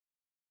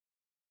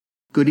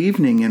Good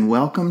evening and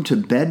welcome to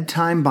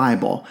Bedtime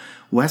Bible,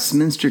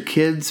 Westminster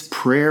Kids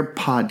Prayer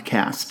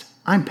Podcast.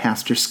 I'm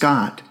Pastor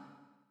Scott.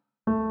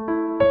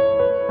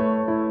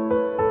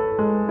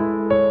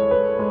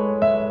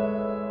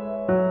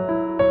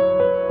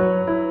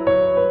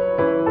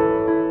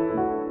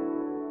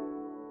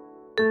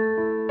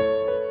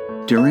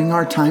 During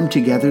our time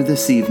together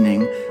this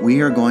evening,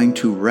 we are going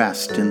to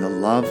rest in the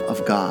love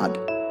of God.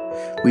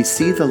 We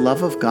see the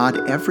love of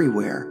God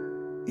everywhere,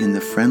 in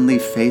the friendly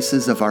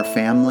faces of our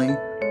family,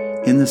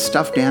 in the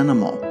stuffed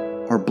animal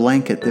or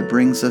blanket that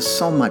brings us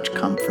so much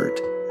comfort,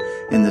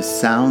 in the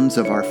sounds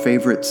of our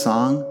favorite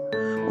song,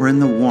 or in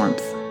the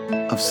warmth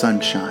of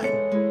sunshine.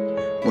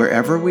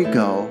 Wherever we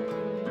go,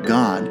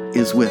 God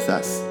is with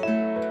us.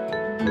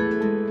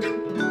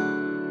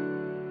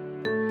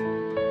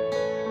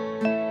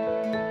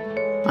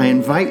 I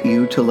invite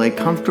you to lay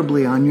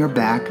comfortably on your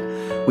back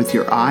with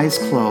your eyes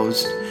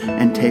closed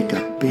and take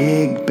a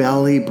big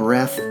belly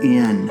breath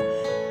in.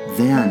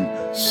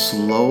 Then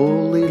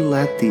slowly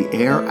let the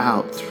air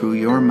out through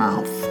your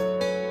mouth.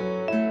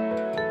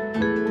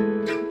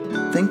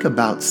 Think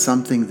about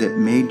something that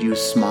made you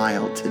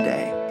smile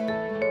today.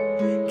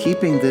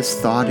 Keeping this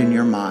thought in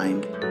your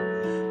mind,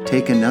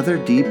 take another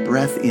deep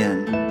breath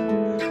in,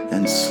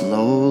 then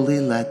slowly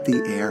let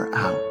the air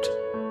out.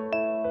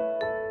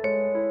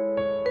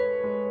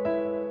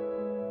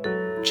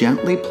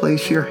 Gently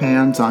place your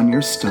hands on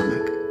your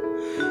stomach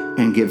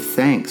and give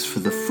thanks for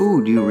the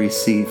food you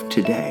received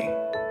today.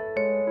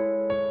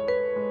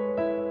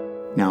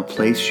 Now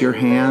place your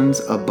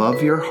hands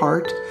above your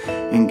heart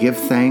and give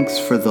thanks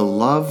for the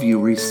love you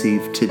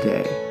received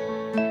today.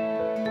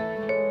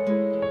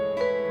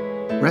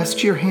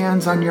 Rest your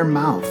hands on your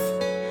mouth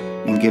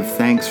and give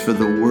thanks for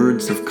the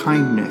words of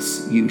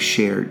kindness you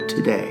shared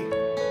today.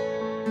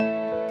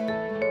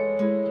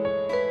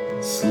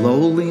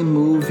 Slowly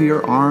move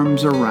your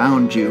arms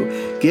around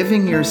you,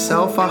 giving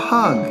yourself a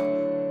hug,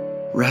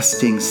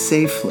 resting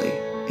safely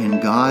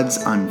in God's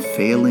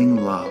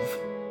unfailing love.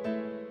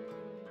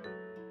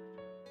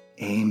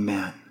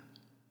 Amen.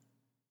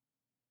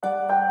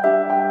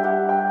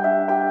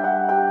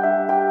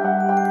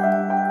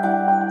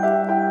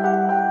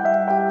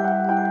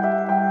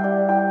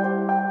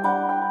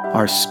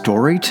 Our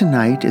story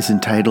tonight is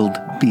entitled,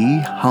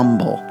 Be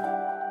Humble.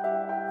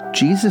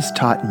 Jesus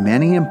taught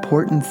many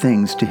important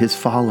things to his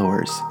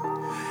followers.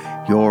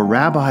 Your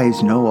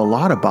rabbis know a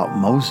lot about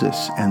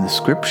Moses and the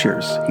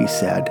scriptures, he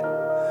said.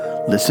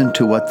 Listen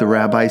to what the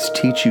rabbis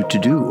teach you to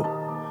do,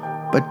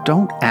 but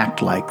don't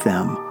act like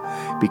them,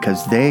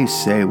 because they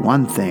say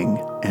one thing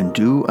and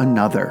do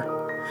another.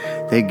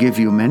 They give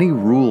you many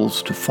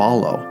rules to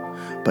follow,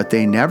 but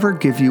they never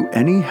give you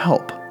any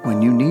help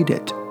when you need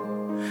it.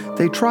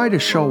 They try to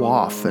show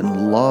off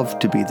and love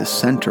to be the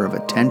center of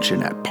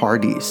attention at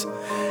parties.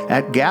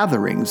 At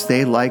gatherings,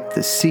 they like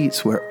the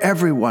seats where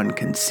everyone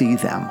can see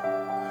them.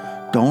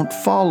 Don't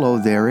follow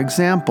their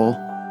example.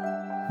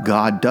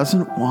 God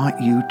doesn't want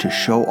you to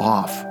show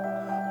off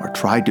or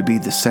try to be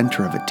the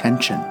center of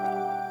attention.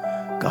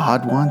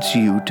 God wants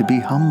you to be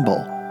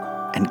humble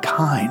and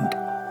kind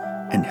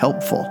and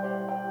helpful.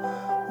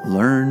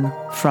 Learn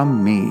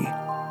from me.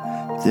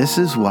 This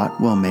is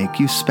what will make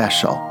you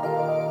special,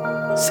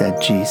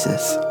 said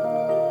Jesus.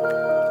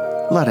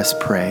 Let us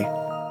pray.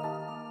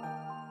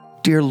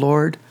 Dear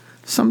Lord,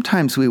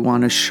 sometimes we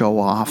want to show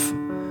off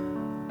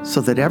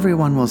so that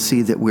everyone will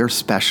see that we're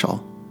special.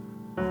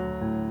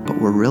 But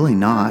we're really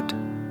not.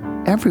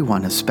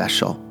 Everyone is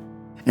special.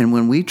 And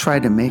when we try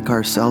to make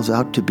ourselves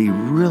out to be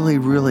really,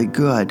 really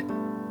good,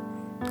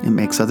 it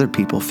makes other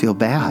people feel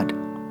bad.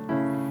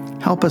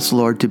 Help us,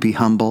 Lord, to be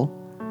humble,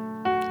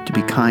 to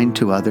be kind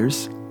to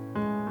others,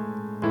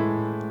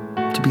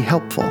 to be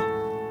helpful.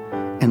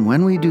 And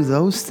when we do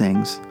those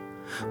things,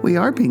 we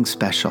are being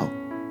special,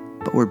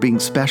 but we're being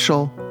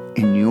special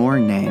in your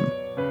name,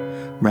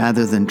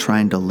 rather than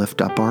trying to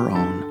lift up our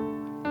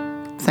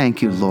own.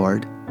 Thank you,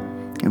 Lord.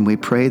 And we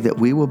pray that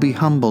we will be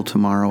humble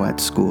tomorrow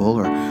at school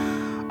or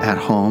at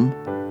home,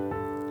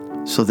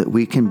 so that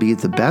we can be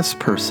the best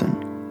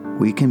person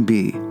we can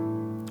be,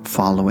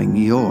 following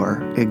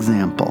your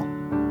example.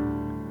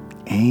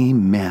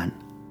 Amen.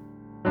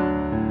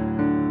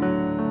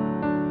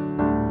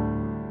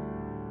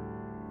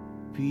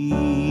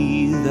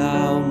 Be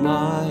thou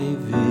my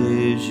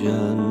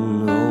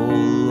vision, O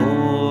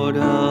Lord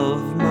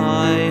of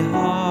my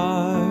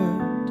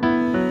heart,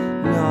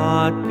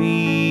 not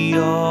be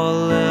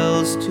all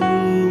else to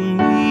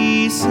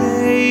me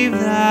save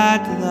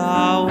that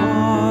thou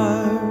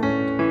art.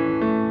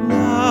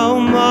 Now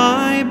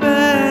my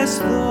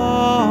best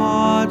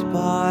thought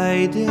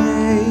by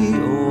day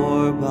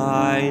or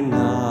by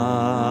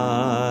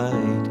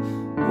night,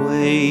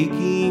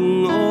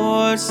 waking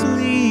or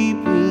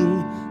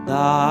sleeping,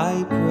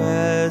 thy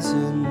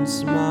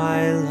presence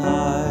my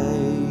light.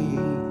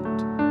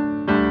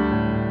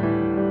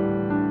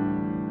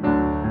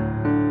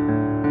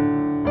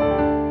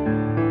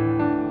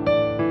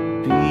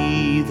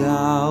 Be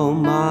thou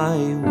my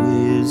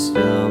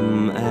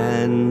wisdom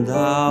and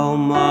thou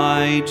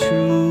my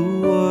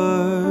true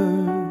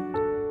word.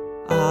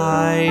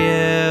 I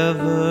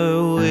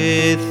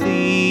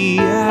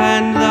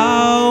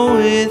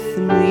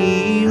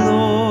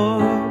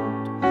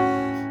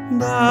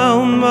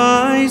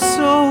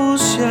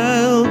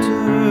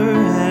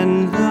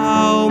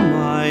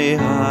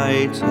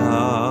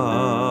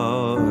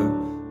tower.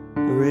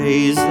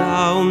 Raise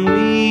thou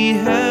me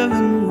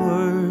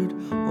heavenward,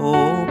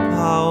 O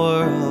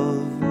power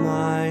of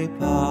my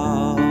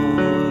power.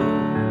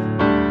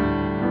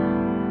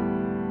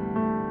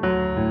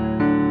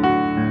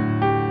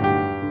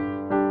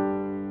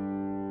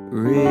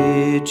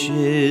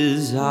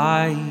 Riches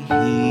I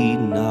heed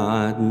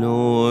not,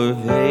 nor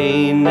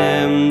vain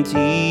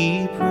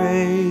empty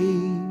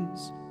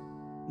praise.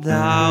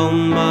 Thou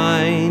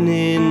mine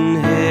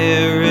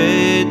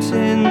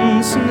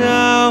inheritance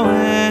now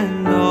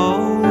and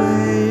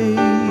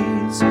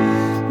always.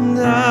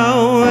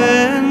 Thou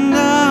and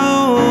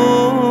thou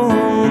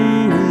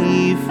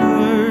only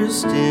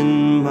first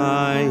in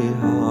my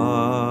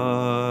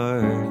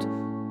heart.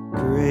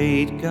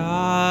 Great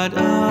God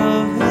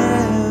of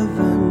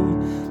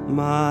heaven,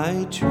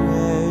 my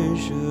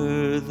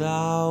treasure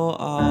thou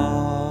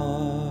art.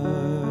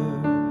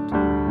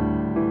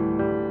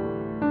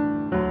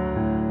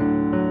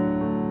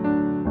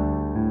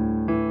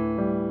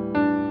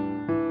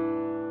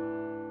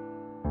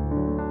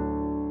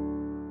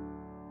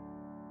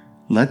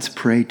 Let's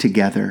pray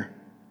together.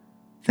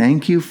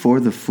 Thank you for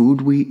the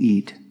food we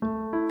eat.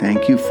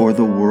 Thank you for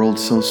the world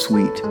so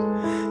sweet.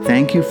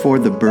 Thank you for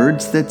the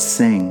birds that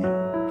sing.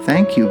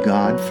 Thank you,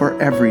 God,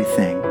 for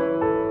everything.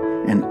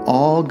 And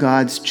all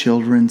God's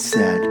children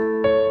said,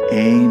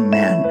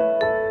 Amen.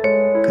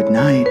 Good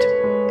night,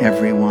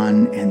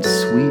 everyone, and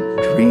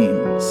sweet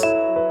dreams.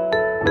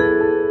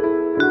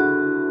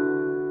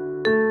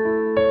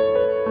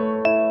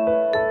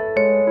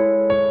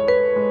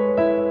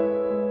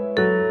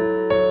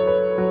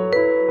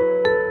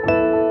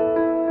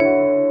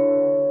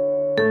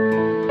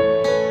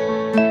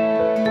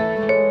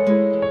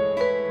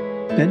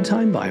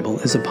 Bedtime Bible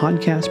is a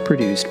podcast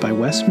produced by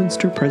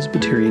Westminster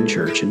Presbyterian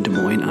Church in Des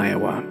Moines,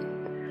 Iowa.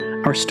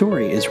 Our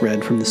story is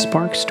read from the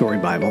Spark Story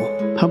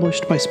Bible,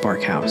 published by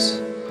Spark House.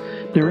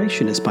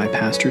 Narration is by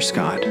Pastor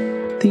Scott.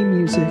 Theme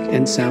music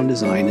and sound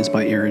design is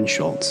by Aaron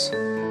Schultz.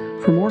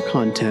 For more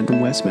content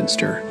from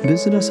Westminster,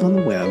 visit us on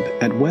the web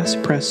at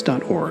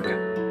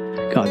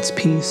westpress.org. God's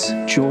peace,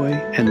 joy,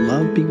 and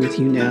love be with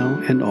you now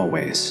and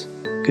always.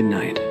 Good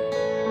night.